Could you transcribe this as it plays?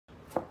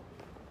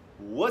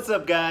What's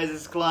up guys,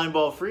 it's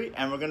KalaniBallFree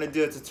and we're going to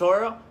do a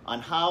tutorial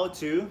on how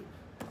to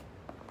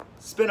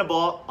spin a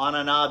ball on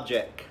an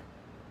object.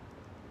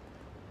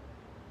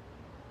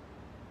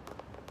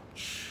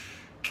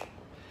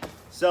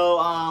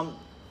 So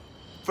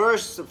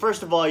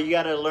first of all, you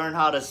got to learn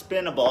how to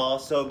spin a ball.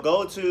 So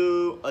go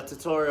to a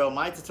tutorial,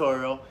 my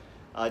tutorial,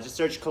 just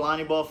search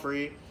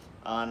KalaniBallFree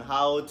on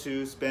how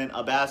to spin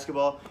a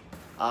basketball.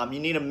 You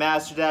need to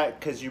master that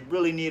because you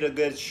really need a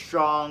good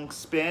strong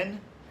spin.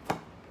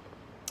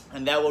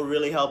 And that will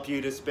really help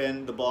you to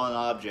spin the ball on an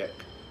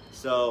object.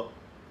 So,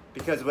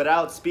 because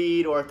without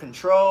speed or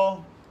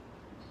control,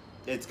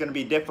 it's going to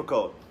be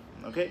difficult.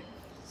 Okay?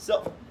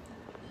 So,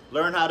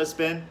 learn how to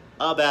spin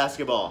a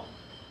basketball.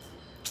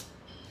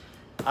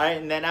 Alright,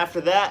 and then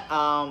after that,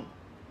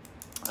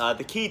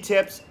 the key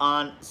tips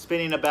on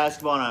spinning a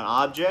basketball on an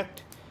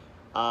object,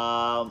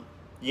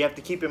 you have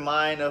to keep in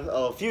mind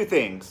a few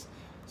things.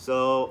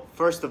 So,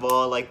 first of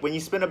all, like when you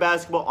spin a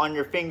basketball on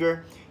your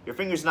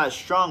finger's not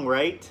strong,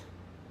 right?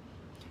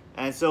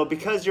 And so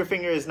because your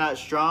finger is not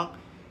strong,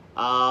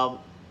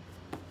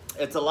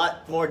 it's a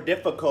lot more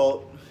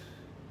difficult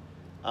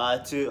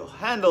to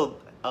handle,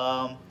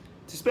 to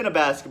spin a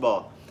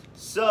basketball.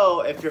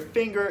 So if your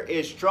finger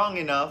is strong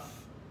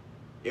enough,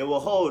 it will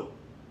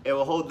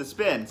hold the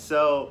spin.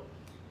 So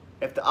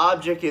if the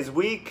object is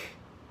weak,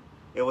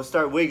 it will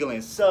start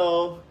wiggling.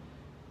 So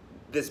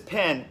this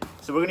pen,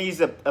 so we're gonna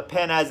use a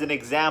pen as an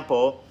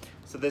example.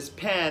 So this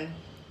pen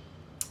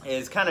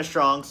is kind of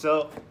strong,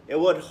 so it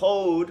would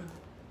hold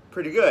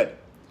pretty good,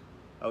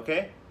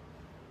 okay?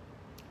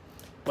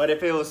 But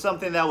if it was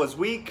something that was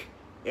weak,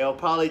 it'll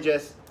probably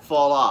just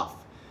fall off.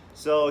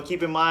 So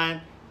keep in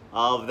mind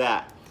of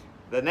that.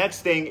 The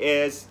next thing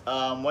is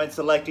when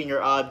selecting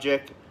your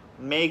object,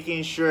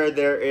 making sure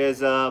there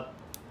is a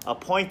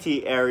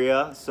pointy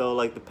area. So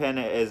like the pen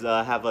is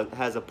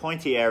has a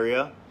pointy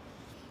area,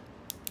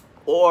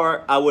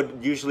 or I would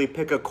usually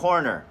pick a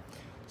corner.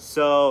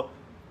 So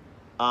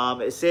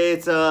say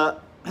it's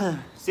a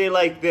say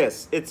like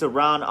this, it's a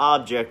round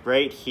object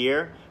right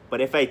here,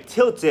 but if I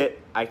tilt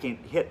it, I can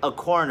hit a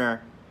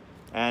corner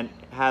and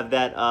have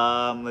that,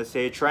 let's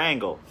say a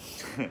triangle,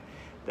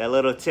 that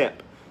little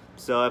tip.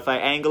 So if I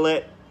angle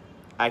it,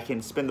 I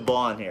can spin the ball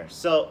on here.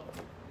 So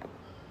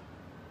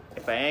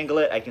if I angle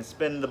it, I can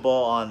spin the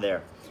ball on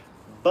there.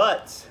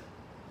 But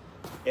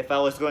if I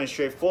was going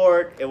straight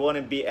forward, it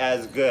wouldn't be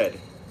as good.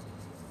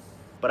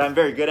 But I'm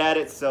very good at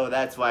it, so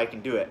that's why I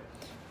can do it.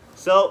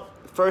 So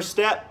first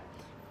step,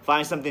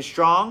 find something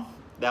strong.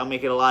 That'll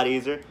make it a lot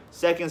easier.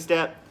 Second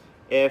step,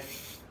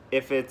 if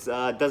it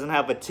doesn't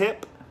have a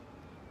tip,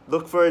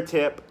 look for a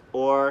tip.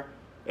 Or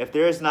if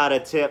there is not a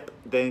tip,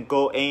 then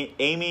go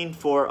aiming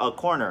for a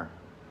corner.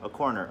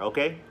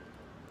 Okay?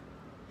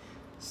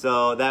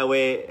 So that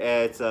way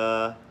it's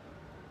a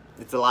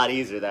lot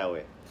easier that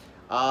way.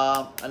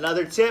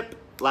 Another tip,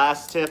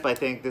 last tip, I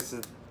think this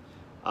is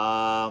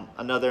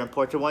another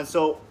important one.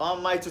 So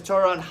on my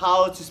tutorial on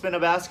how to spin a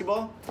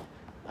basketball,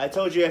 I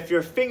told you if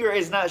your finger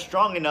is not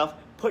strong enough,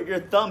 put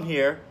your thumb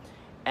here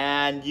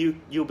and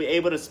you'll be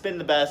able to spin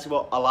the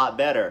basketball a lot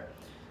better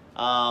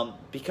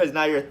because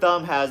now your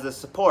thumb has the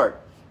support.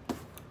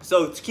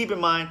 So to keep in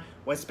mind,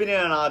 when spinning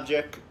an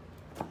object,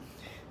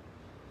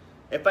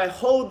 if I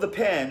hold the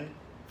pen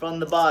from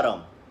the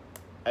bottom,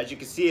 as you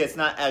can see, it's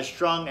not as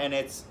strong and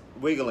it's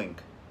wiggling,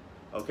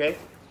 okay?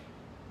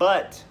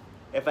 But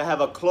if I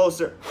have a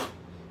closer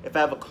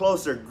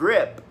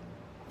grip,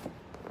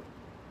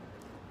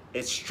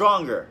 it's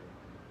stronger,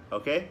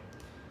 okay?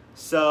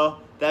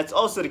 So that's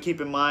also to keep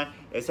in mind,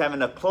 is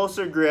having a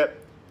closer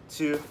grip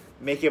to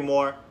make it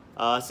more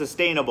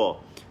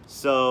sustainable.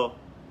 So,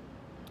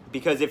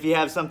 because if you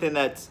have something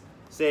that's,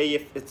 say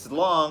if it's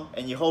long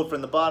and you hold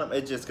from the bottom,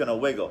 it's just gonna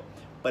wiggle.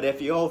 But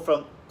if you hold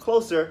from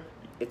closer,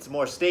 it's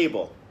more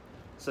stable.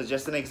 So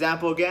just an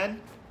example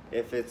again,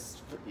 if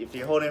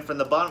you're holding from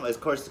the bottom,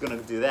 of course it's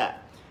gonna do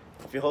that.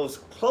 If you hold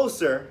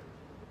closer,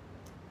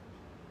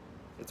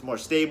 it's more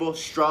stable,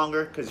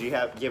 stronger, because you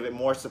give it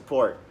more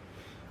support.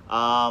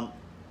 So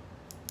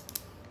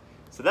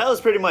that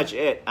was pretty much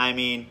it. I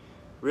mean,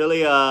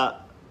 really,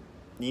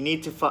 you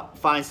need to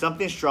find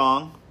something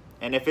strong,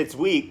 and if it's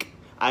weak,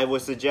 I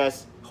would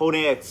suggest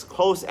holding it as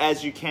close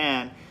as you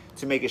can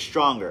to make it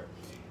stronger.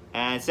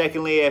 And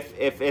secondly,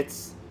 if it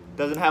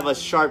doesn't have a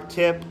sharp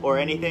tip or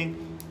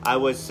anything, I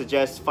would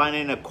suggest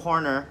finding a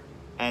corner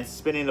and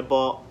spinning the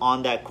ball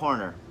on that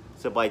corner.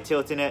 So by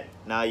tilting it,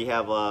 now you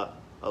have a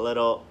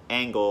little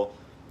angle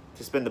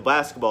to spin the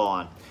basketball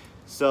on.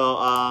 So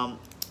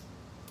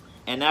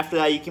and after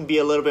that, you can be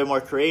a little bit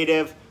more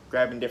creative,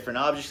 grabbing different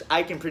objects.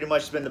 I can pretty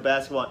much spin the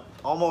basketball on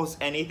almost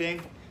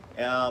anything.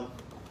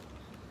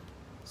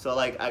 So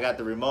like I got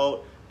the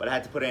remote, but I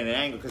had to put it in an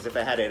angle because if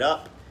I had it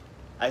up,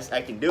 I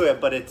can do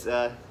it, but it's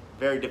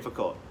very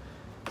difficult.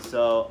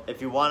 So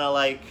if you wanna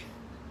like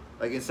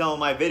in some of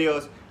my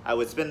videos, I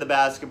would spin the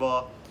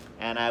basketball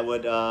and I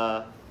would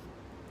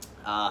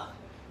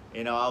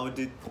you know, I would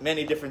do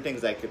many different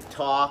things. I could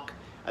talk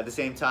at the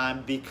same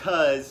time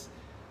because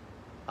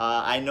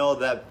I know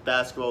that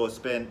basketball will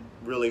spin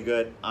really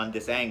good on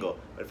this angle.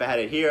 But if I had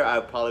it here, I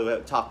probably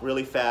would talk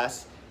really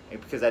fast,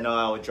 because I know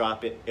I would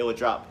drop it. It would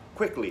drop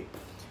quickly.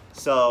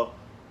 So,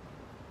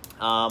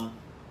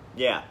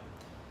 yeah.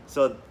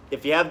 So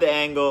if you have the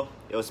angle,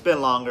 it will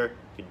spin longer.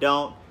 If you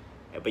don't,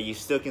 but you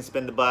still can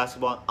spin the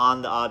basketball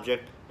on the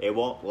object, it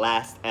won't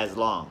last as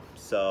long.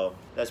 So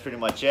that's pretty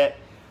much it.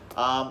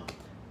 And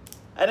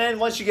then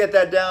once you get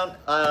that down,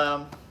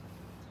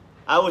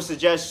 I would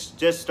suggest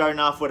just starting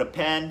off with a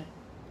pen.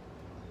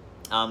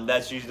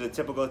 That's usually the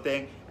typical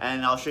thing.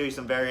 And I'll show you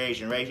some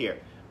variation right here.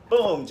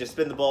 Boom, just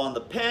spin the ball on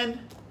the pen.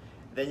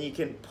 Then you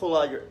can pull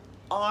out your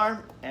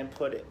arm and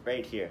put it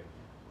right here.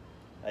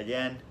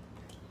 Again,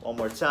 one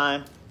more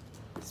time.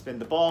 Spin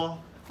the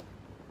ball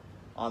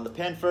on the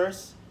pen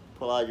first.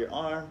 Pull out your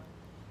arm.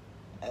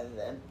 And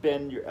then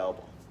bend your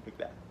elbow like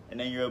that. And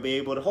then you'll be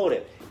able to hold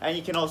it. And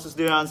you can also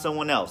do it on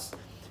someone else.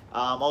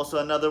 Also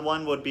another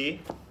one would be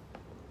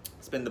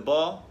spin the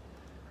ball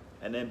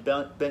and then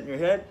bend your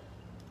head.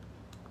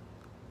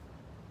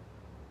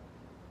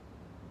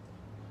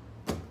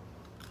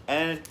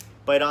 And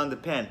bite on the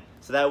pen.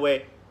 So that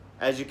way,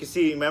 as you can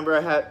see,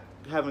 remember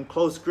having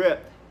close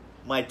grip,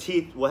 my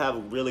teeth will have a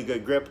really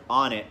good grip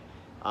on it.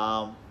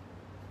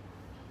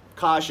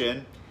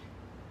 Caution,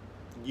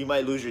 you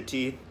might lose your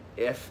teeth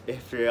if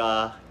you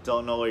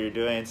don't know what you're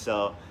doing.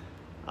 So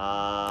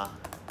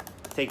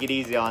take it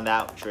easy on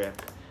that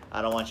trip.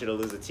 I don't want you to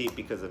lose a teeth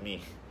because of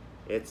me.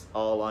 It's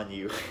all on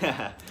you.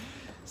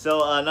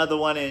 So another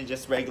one is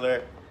just a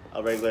regular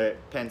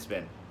pen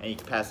spin, and you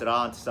can pass it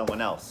on to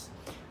someone else.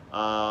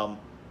 So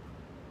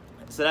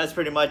that's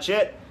pretty much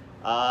it.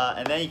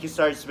 And then you can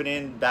start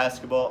spinning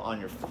basketball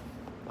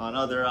on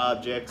other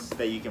objects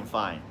that you can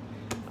find,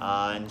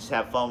 and just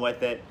have fun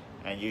with it.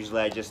 And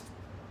usually I just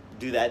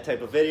do that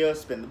type of video,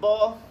 spin the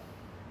ball,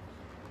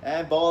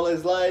 and ball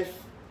is life.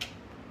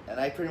 And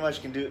I pretty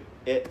much can do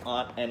it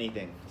on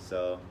anything.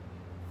 So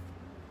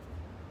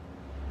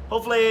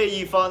hopefully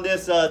you found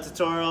this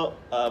tutorial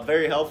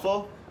very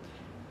helpful.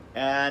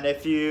 And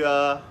if you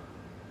want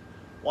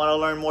to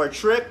learn more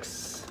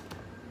tricks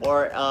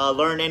or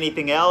learn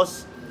anything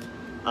else,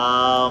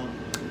 dang,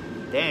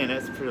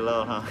 that's pretty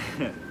loud,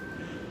 huh?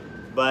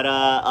 But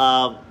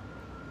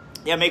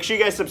yeah, make sure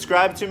you guys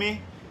subscribe to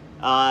me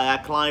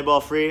at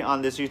KalaniBallFree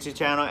on this YouTube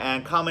channel,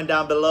 and comment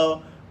down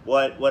below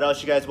what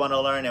else you guys want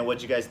to learn and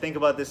what you guys think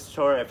about this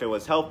tutorial, if it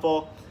was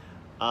helpful.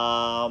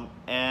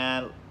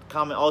 And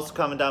also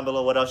comment down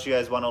below what else you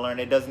guys want to learn.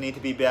 It doesn't need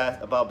to be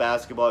about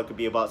basketball. It could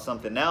be about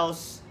something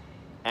else.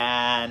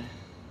 And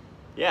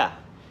yeah,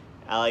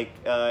 it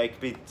could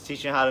be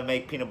teaching how to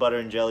make peanut butter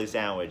and jelly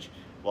sandwich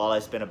while I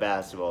spin a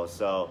basketball.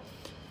 So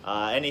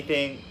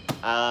anything,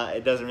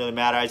 it doesn't really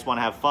matter. I just want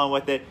to have fun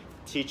with it,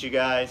 teach you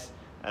guys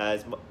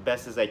as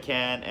best as I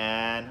can,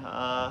 and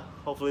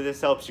hopefully this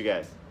helps you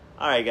guys.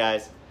 Alright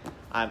guys,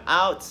 I'm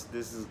out.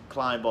 This is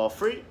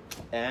KalaniBallFree,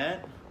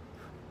 and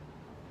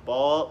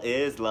ball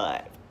is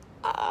live.